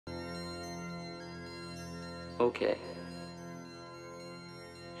Okay.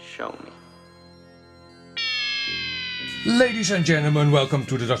 Show me. Ladies and gentlemen, welcome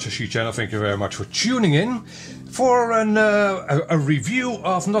to the Dutch SC channel. Thank you very much for tuning in for a review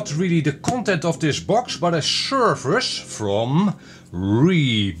of not really the content of this box, but a service from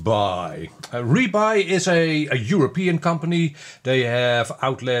Rebuy. Rebuy is a European company. They have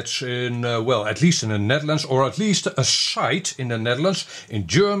outlets in, well, at least in the Netherlands, or at least a site in the Netherlands, in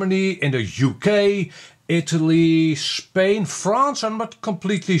Germany, in the UK, Italy, Spain, France, I'm not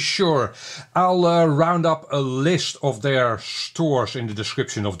completely sure. I'll round up a list of their stores in the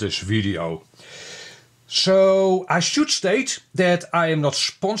description of this video. So I should state that I am not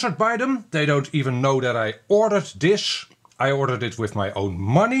sponsored by them. They don't even know that I ordered this. I ordered it with my own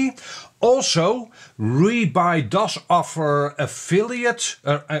money. Also, Rebuy does offer affiliate,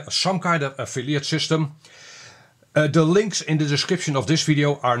 some kind of affiliate system. The links in the description of this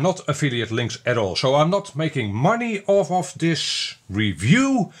video are not affiliate links at all. So I'm not making money off of this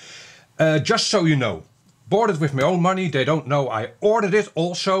review. Just so you know. Bought it with my own money. They don't know I ordered it.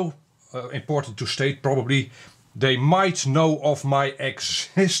 Also, important to state probably, they might know of my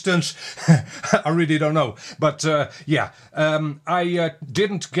existence. I really don't know. But yeah, I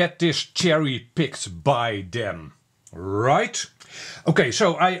didn't get this cherry picked by them. Right? Okay,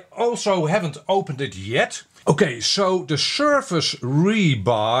 so I also haven't opened it yet. Okay, so the service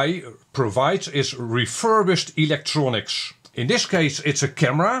Rebuy provides is refurbished electronics. In this case, it's a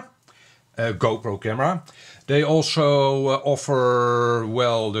camera, a GoPro camera. They also offer,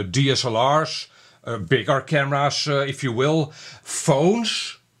 well, the DSLRs, bigger cameras, if you will,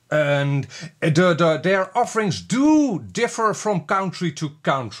 phones. And their offerings do differ from country to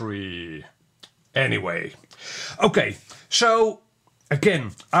country. Anyway, okay, so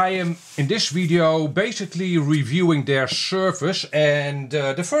again, I am in this video basically reviewing their service, and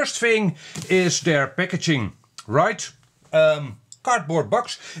the first thing is their packaging, right? Cardboard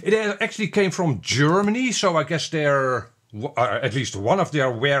box. It actually came from Germany, so I guess they're, at least one of their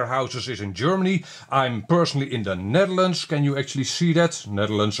warehouses is in Germany. I'm personally in the Netherlands. Can you actually see that?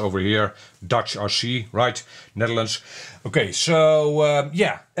 Netherlands over here, Dutch RC, right? Netherlands. Okay, so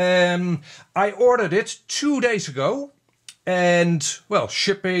yeah, I ordered it 2 days ago. And, well,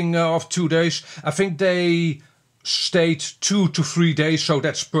 shipping of 2 days. I think they state 2 to 3 days, so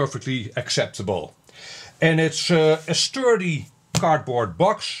that's perfectly acceptable. And it's a sturdy cardboard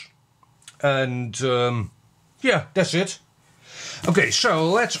box. And, yeah, that's it. Okay, so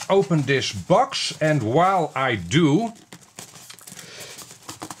let's open this box. And while I do,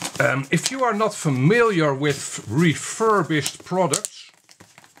 if you are not familiar with refurbished products,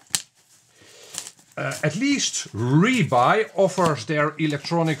 at least Rebuy offers their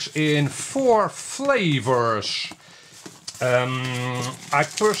electronics in 4 flavors. I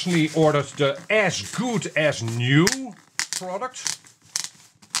personally ordered the as good as new product.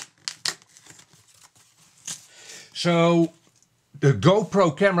 So the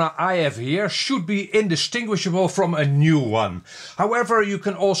GoPro camera I have here should be indistinguishable from a new one. However, you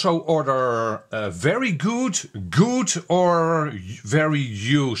can also order very good, good, or very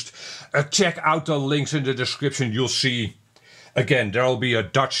used. Check out the links in the description. You'll see, again, there will be a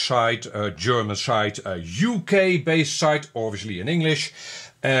Dutch site, a German site, a UK based site, obviously in English,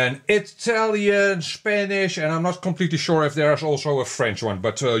 an Italian, Spanish, and I'm not completely sure if there's also a French one,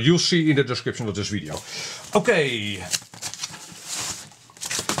 but you'll see in the description of this video. Okay.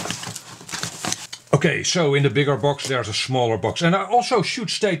 Okay, so in the bigger box there's a smaller box. And I also should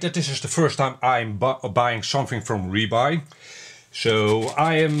state that this is the first time I'm buying something from Rebuy. So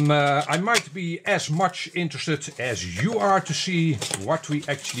I might be as much interested as you are to see what we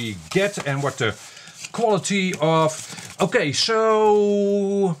actually get and what the quality of... Okay,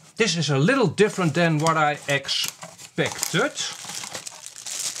 so this is a little different than what I expected.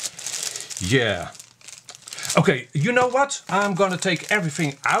 Yeah. Okay, you know what? I'm gonna take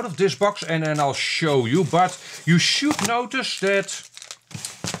everything out of this box and then I'll show you. But you should notice that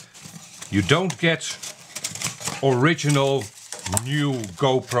you don't get original new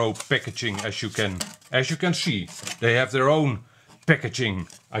GoPro packaging, as you can see. They have their own packaging,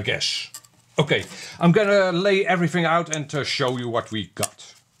 I guess. Okay, I'm gonna lay everything out and show you what we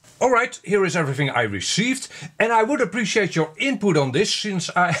got. Alright, here is everything I received, and I would appreciate your input on this, since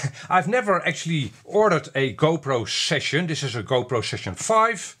I've never actually ordered a GoPro Session. This is a GoPro Session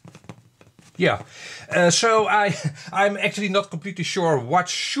 5. Yeah, so I'm actually not completely sure what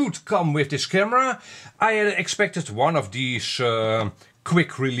should come with this camera. I had expected one of these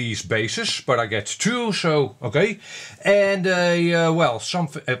quick release bases, but I get 2, so okay. And well,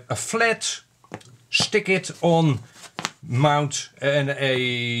 a flat, stick it on mount and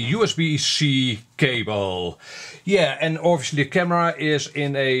a USB-C cable. Yeah, and obviously the camera is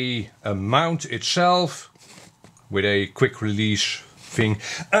in a mount itself with a quick release thing.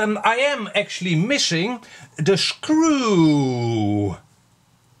 I am actually missing the screw.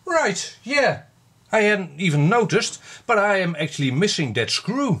 Right, yeah. I hadn't even noticed, but I am actually missing that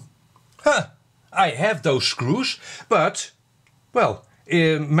screw. Huh, I have those screws, but, well,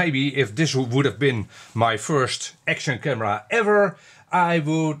 maybe if this would have been my first action camera ever, I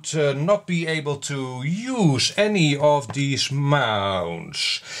would not be able to use any of these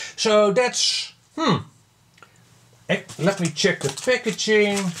mounts. So that's, let me check the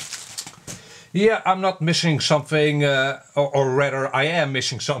packaging. Yeah, I'm not missing something, or rather I am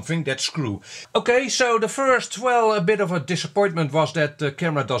missing something, that screw. Okay, so the first, well, a bit of a disappointment was that the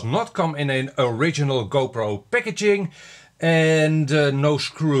camera does not come in an original GoPro packaging and no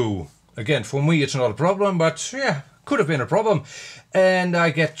screw. Again, for me it's not a problem, but yeah, could have been a problem. And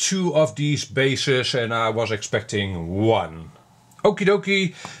I get 2 of these bases and I was expecting 1. Okie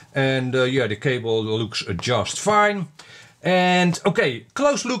dokie, and yeah, the cable looks just fine. And okay,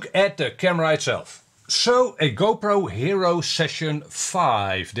 close look at the camera itself. So a GoPro Hero Session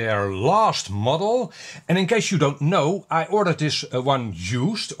 5, their last model. And in case you don't know, I ordered this one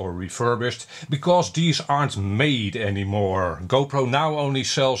used or refurbished because these aren't made anymore. GoPro now only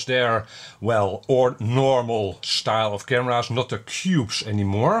sells their, well, or normal style of cameras, not the cubes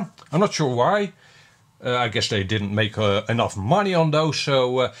anymore. I'm not sure why. I guess they didn't make enough money on those.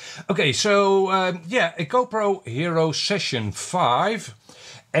 So, okay, so yeah, a GoPro Hero Session 5.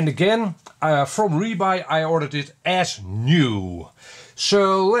 And again, from Rebuy, I ordered it as new.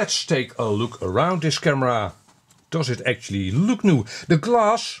 So let's take a look around this camera. Does it actually look new? The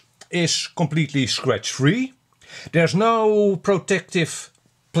glass is completely scratch-free. There's no protective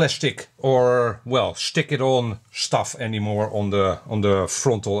plastic or, well, stick-it-on stuff anymore on the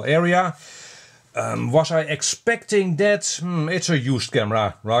frontal area. Was I expecting that? It's a used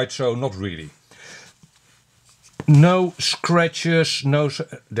camera, right? So not really. No scratches,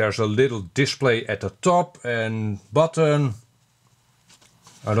 there's a little display at the top and button.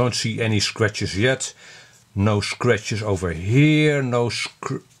 I don't see any scratches yet. No scratches over here,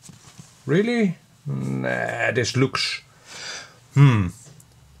 really? Nah, this looks...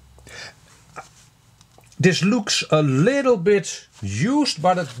 This looks a little bit used,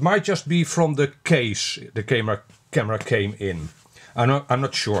 but it might just be from the case the camera came in. I'm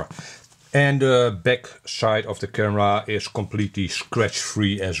not sure. And the back side of the camera is completely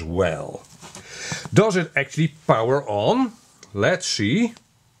scratch-free as well. Does it actually power on? Let's see.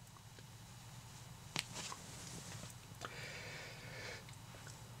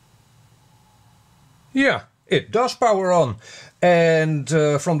 Yeah, it does power on. And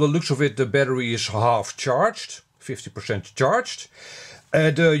from the looks of it, the battery is half charged, 50% charged.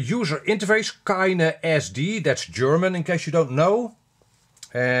 The user interface, keine SD, that's German in case you don't know.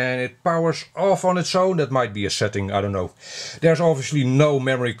 And it powers off on its own. That might be a setting, I don't know. There's obviously no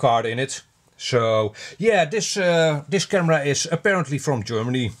memory card in it. So yeah, this camera is apparently from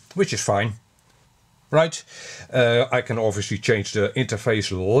Germany, which is fine. Right, I can obviously change the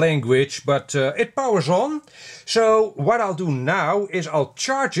interface language, but it powers on. So what I'll do now is I'll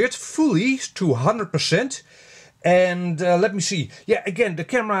charge it fully to 100%. And let me see. Yeah, again, the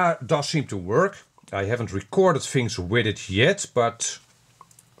camera does seem to work. I haven't recorded things with it yet, but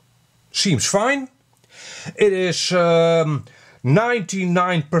seems fine. It is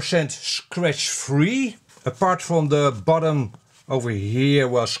 99% scratch free, apart from the bottom. Over here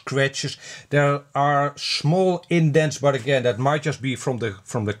were scratches. There are small indents, but again, that might just be from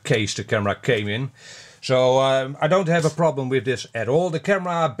the case the camera came in. So I don't have a problem with this at all. The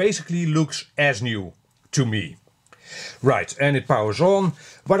camera basically looks as new to me. Right, and it powers on.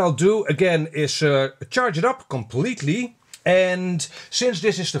 What I'll do again is charge it up completely. And since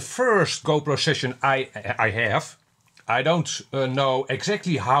this is the first GoPro session I have, I don't know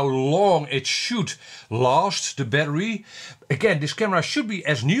exactly how long it should last, the battery. Again, this camera should be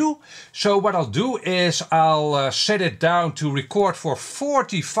as new. So what I'll do is I'll set it down to record for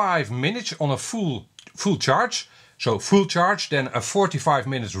 45 minutes on a full charge. So full charge, then a 45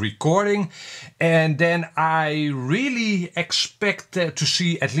 minutes recording. And then I really expect to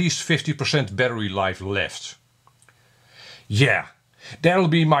see at least 50% battery life left. Yeah, that'll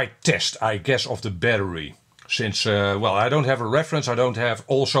be my test, I guess, of the battery. Since, well, I don't have a reference, I don't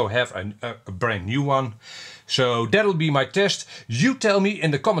also have a brand new one. So that'll be my test. You tell me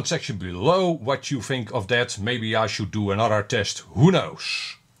in the comment section below what you think of that. Maybe I should do another test, who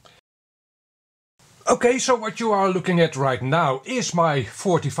knows. Okay, so what you are looking at right now is my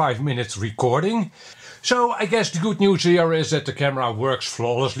 45 minutes recording. So I guess the good news here is that the camera works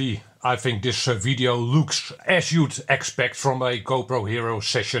flawlessly. I think this video looks as you'd expect from a GoPro Hero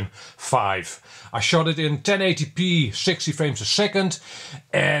Session 5. I shot it in 1080p 60 frames a second,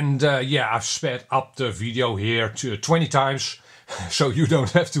 and yeah, I've sped up the video here to 20 times. So you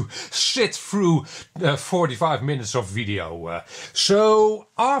don't have to sit through 45 minutes of video. So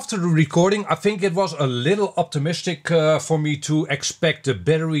after the recording, I think it was a little optimistic for me to expect the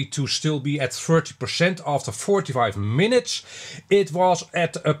battery to still be at 30% after 45 minutes. It was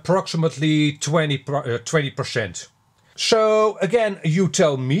at approximately 20%. So again, you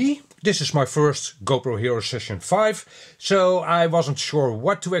tell me. This is my first GoPro Hero Session 5, so I wasn't sure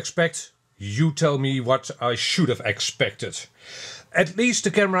what to expect. You tell me what I should have expected. At least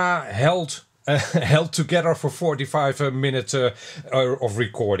the camera held together for 45 minutes of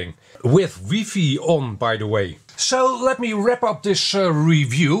recording. With Wi-Fi on, by the way. So let me wrap up this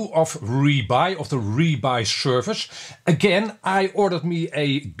review of Rebuy, of the Rebuy service. Again, I ordered me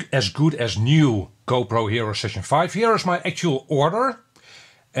a as good as new GoPro Hero Session 5. Here is my actual order.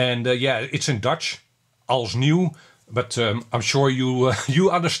 And yeah, it's in Dutch, als nieuw. But I'm sure you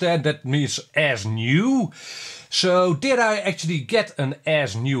understand that means as new. So did I actually get an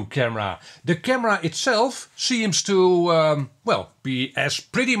as new camera? The camera itself seems to, well, be as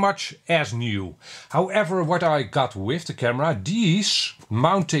pretty much as new. However, what I got with the camera, these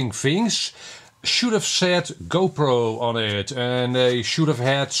mounting things should have said GoPro on it, and they should have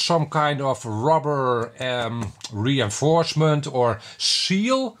had some kind of rubber reinforcement or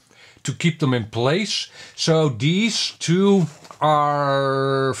seal to keep them in place. So these two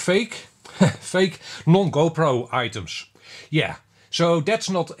are fake non-GoPro items. Yeah, so that's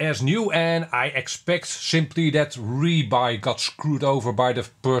not as new, and I expect simply that Rebuy got screwed over by the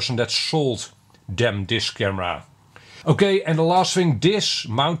person that sold them this camera. Okay, and the last thing, this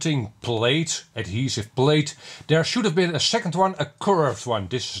mounting plate, adhesive plate, there should have been a second one, a curved one.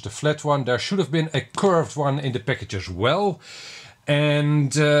 This is the flat one. There should have been a curved one in the package as well.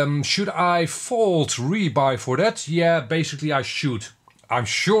 And should I fault Rebuy for that? Yeah, basically I should. I'm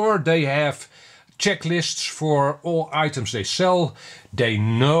sure they have checklists for all items they sell. They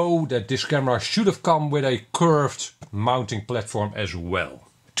know that this camera should have come with a curved mounting platform as well.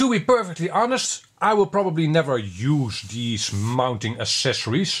 To be perfectly honest, I will probably never use these mounting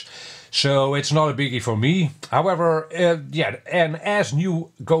accessories, so it's not a biggie for me. However, yeah, an as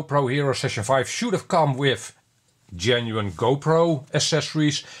new GoPro Hero Session 5 should have come with genuine GoPro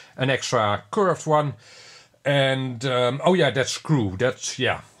accessories, an extra curved one, and oh yeah, that screw. That's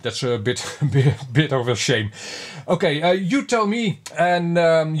a bit of a shame. Okay, you tell me,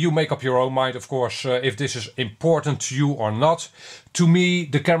 and you make up your own mind, of course, if this is important to you or not. To me,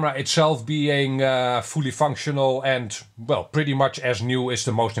 the camera itself being fully functional and, well, pretty much as new is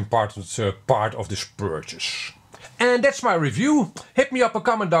the most important part of this purchase. And that's my review. Hit me up a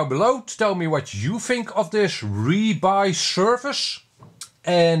comment down below to tell me what you think of this Rebuy service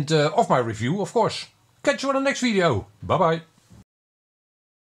and of my review, of course. Catch you on the next video. Bye bye.